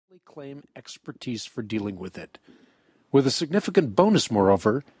claim expertise for dealing with it, with a significant bonus,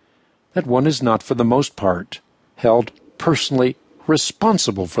 moreover, that one is not, for the most part, held personally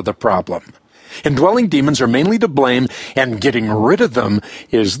responsible for the problem. Indwelling demons are mainly to blame, and getting rid of them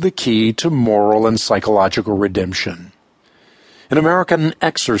is the key to moral and psychological redemption. In American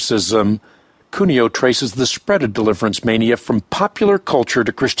Exorcism, Cuneo traces the spread of deliverance mania from popular culture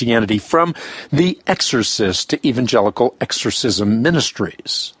to Christianity, from The Exorcist to evangelical exorcism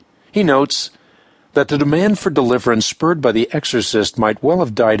ministries. He notes that the demand for deliverance spurred by The Exorcist might well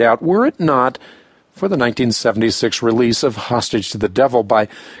have died out were it not for the 1976 release of Hostage to the Devil by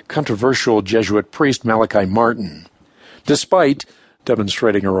controversial Jesuit priest Malachi Martin. Despite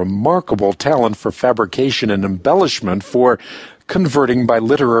demonstrating a remarkable talent for fabrication and embellishment, for converting by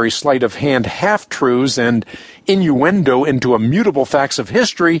literary sleight of hand half-truths and innuendo into immutable facts of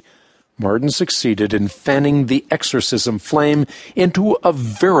history, Martin succeeded in fanning the exorcism flame into a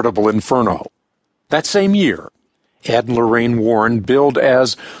veritable inferno. That same year, Ed and Lorraine Warren, billed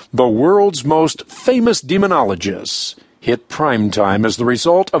as the world's most famous demonologists, hit primetime as the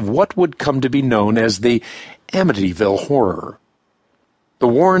result of what would come to be known as the Amityville Horror. The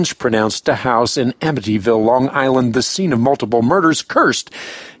Warrens pronounced a house in Amityville, Long Island, the scene of multiple murders, cursed,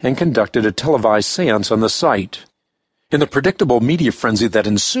 and conducted a televised seance on the site. In the predictable media frenzy that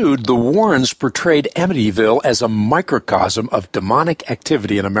ensued, the Warrens portrayed Amityville as a microcosm of demonic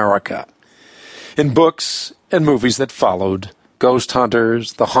activity in America. In books and movies that followed, Ghost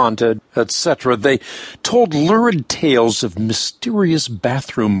Hunters, The Haunted, etc., they told lurid tales of mysterious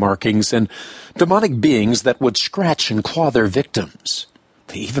bathroom markings and demonic beings that would scratch and claw their victims.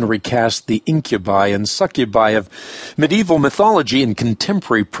 They even recast the incubi and succubi of medieval mythology in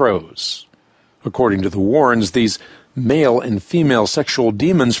contemporary prose. According to the Warrens, these male and female sexual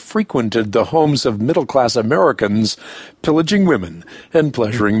demons frequented the homes of middle-class Americans, pillaging women and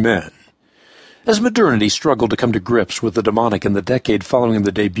pleasuring men. As modernity struggled to come to grips with the demonic in the decade following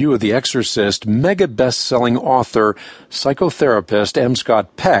the debut of The Exorcist, mega best-selling author, psychotherapist M.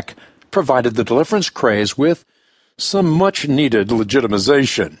 Scott Peck provided the deliverance craze with some much-needed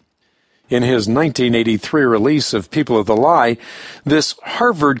legitimization. In his 1983 release of People of the Lie, this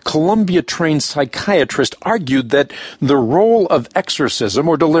Harvard-Columbia-trained psychiatrist argued that the role of exorcism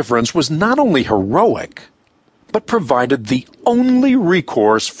or deliverance was not only heroic, but provided the only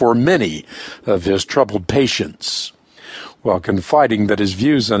recourse for many of his troubled patients. While confiding that his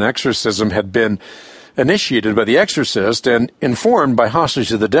views on exorcism had been initiated by The Exorcist and informed by Hostage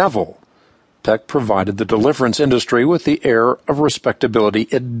to the Devil, Peck provided the deliverance industry with the air of respectability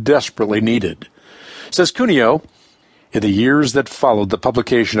it desperately needed. Says Cuneo, in the years that followed the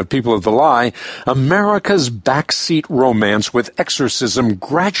publication of People of the Lie, America's backseat romance with exorcism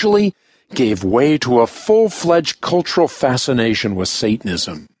gradually gave way to a full-fledged cultural fascination with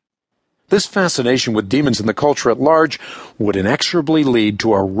Satanism. This fascination with demons in the culture at large would inexorably lead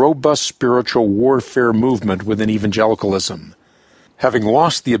to a robust spiritual warfare movement within evangelicalism. Having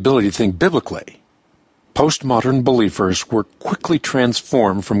lost the ability to think biblically, postmodern believers were quickly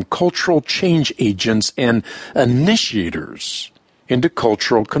transformed from cultural change agents and initiators into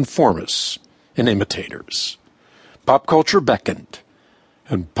cultural conformists and imitators. Pop culture beckoned,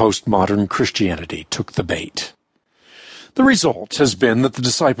 and postmodern Christianity took the bait. The result has been that the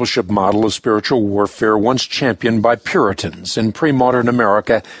discipleship model of spiritual warfare, once championed by Puritans in pre-modern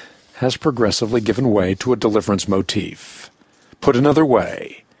America, has progressively given way to a deliverance motif. Put another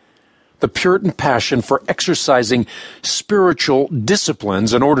way, the Puritan passion for exercising spiritual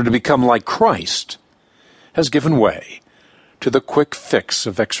disciplines in order to become like Christ has given way to the quick fix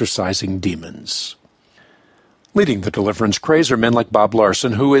of exorcising demons. Leading the deliverance craze are men like Bob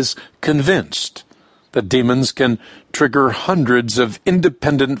Larson, who is convinced that demons can trigger hundreds of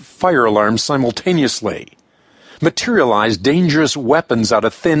independent fire alarms simultaneously, materialize dangerous weapons out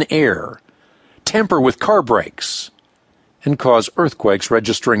of thin air, tamper with car brakes, and cause earthquakes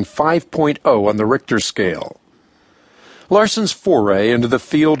registering 5.0 on the Richter scale. Larson's foray into the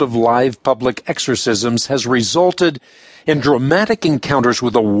field of live public exorcisms has resulted in dramatic encounters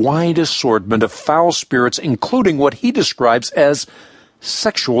with a wide assortment of foul spirits, including what he describes as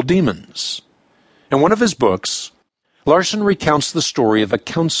sexual demons. In one of his books, Larson recounts the story of a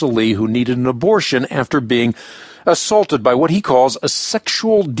counselee who needed an abortion after being assaulted by what he calls a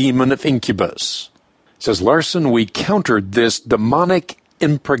sexual demon of incubus. Says Larson, we countered this demonic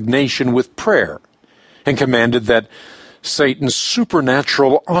impregnation with prayer and commanded that Satan's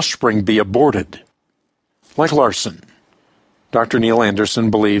supernatural offspring be aborted. Like Larson, Dr. Neil Anderson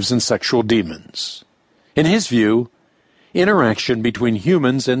believes in sexual demons. In his view, interaction between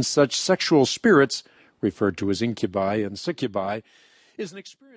humans and such sexual spirits, referred to as incubi and succubi, is an experience